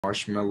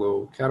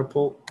Marshmallow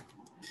catapult.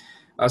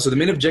 So the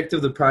main objective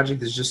of the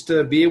project is just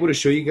to be able to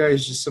show you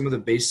guys just some of the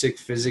basic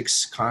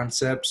physics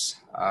concepts,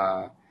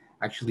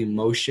 actually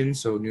motion,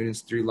 so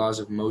Newton's 3 laws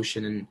of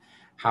motion and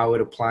how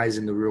it applies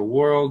in the real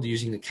world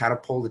using the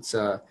catapult. It's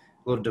a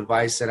little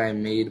device that I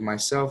made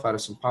myself out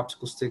of some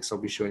popsicle sticks. I'll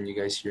be showing you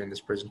guys here in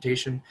this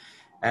presentation.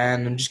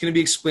 And I'm just going to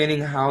be explaining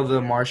how the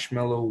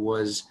marshmallow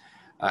was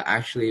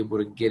actually able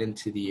to get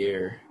into the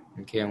air,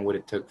 okay, and what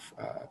it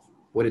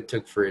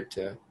took for it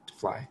to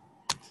fly.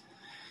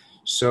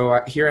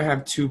 So here I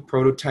have two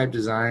prototype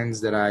designs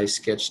that I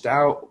sketched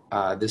out.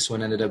 This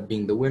one ended up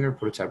being the winner,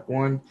 prototype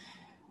 1.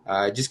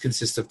 It just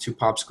consists of two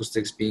popsicle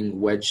sticks being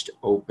wedged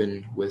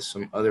open with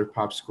some other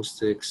popsicle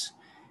sticks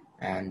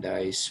and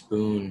a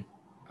spoon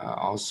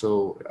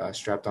also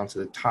strapped onto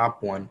the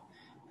top one.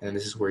 And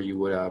this is where you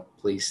would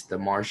place the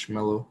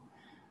marshmallow.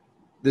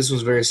 This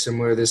was very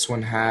similar. This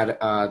one had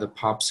the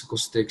popsicle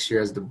sticks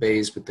here as the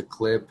base with the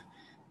clip,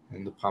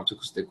 and the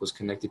popsicle stick was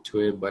connected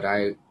to it, but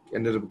I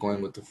ended up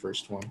going with the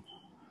first one.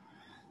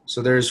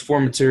 So there's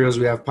 4 materials.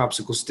 We have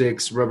popsicle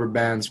sticks, rubber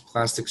bands,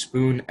 plastic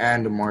spoon,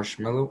 and a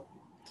marshmallow.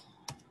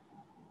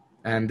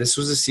 And this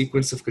was a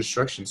sequence of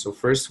construction. So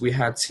first we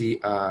had to,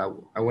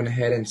 I went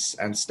ahead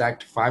and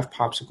stacked 5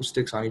 popsicle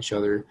sticks on each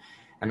other,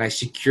 and I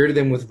secured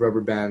them with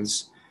rubber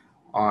bands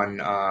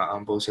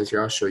on both sides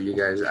here. I'll show you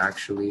guys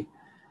actually.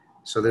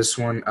 So this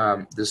one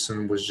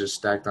was just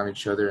stacked on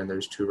each other, and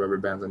there's 2 rubber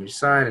bands on each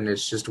side, and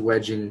it's just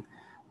wedging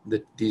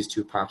these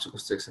 2 popsicle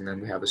sticks. And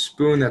then we have a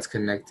spoon that's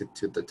connected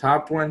to the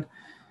top one,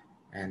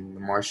 and the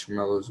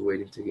marshmallow is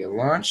waiting to get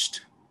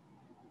launched.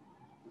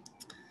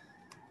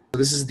 So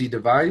this is the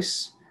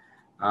device.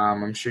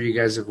 I'm sure you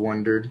guys have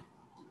wondered,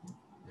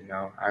 you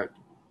know,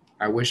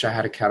 I wish I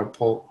had a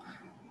catapult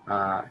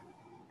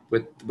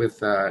with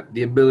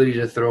the ability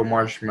to throw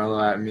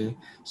marshmallow at me.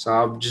 So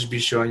I'll just be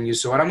showing you.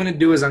 So what I'm going to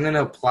do is I'm going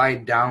to apply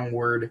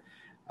downward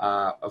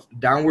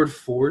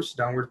force,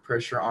 downward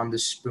pressure on the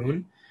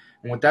spoon.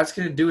 And what that's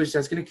going to do is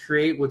that's going to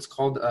create what's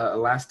called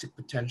elastic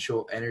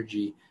potential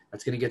energy.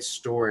 That's going to get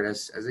stored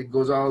as it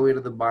goes all the way to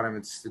the bottom.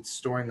 It's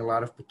storing a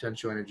lot of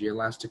potential energy,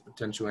 elastic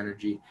potential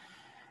energy.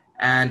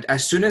 And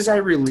as soon as I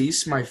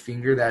release my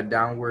finger, that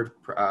downward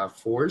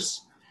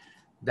force,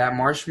 that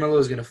marshmallow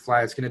is going to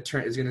fly. It's going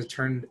to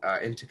turn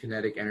into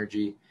kinetic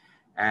energy,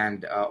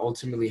 and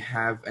ultimately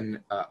have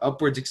an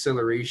upwards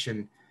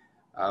acceleration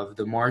of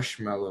the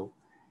marshmallow.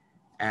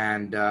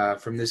 And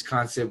from this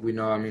concept, we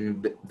know, I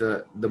mean,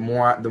 the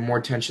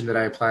more tension that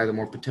I apply, the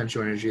more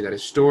potential energy that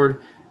is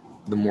stored,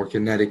 the more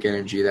kinetic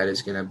energy that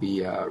is going to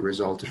be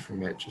resulted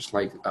from it, just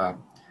like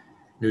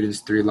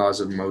Newton's 3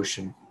 laws of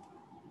motion.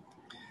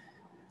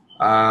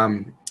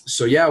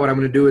 So yeah, what I'm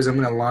going to do is I'm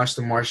going to launch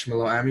the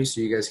marshmallow at me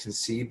so you guys can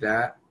see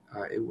that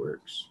it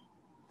works.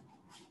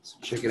 So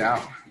check it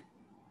out.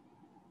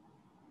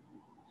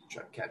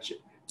 Try to catch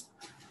it.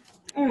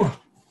 It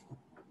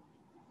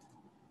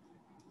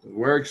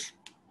works.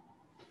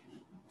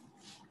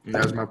 And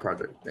that was my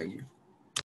project. Thank you.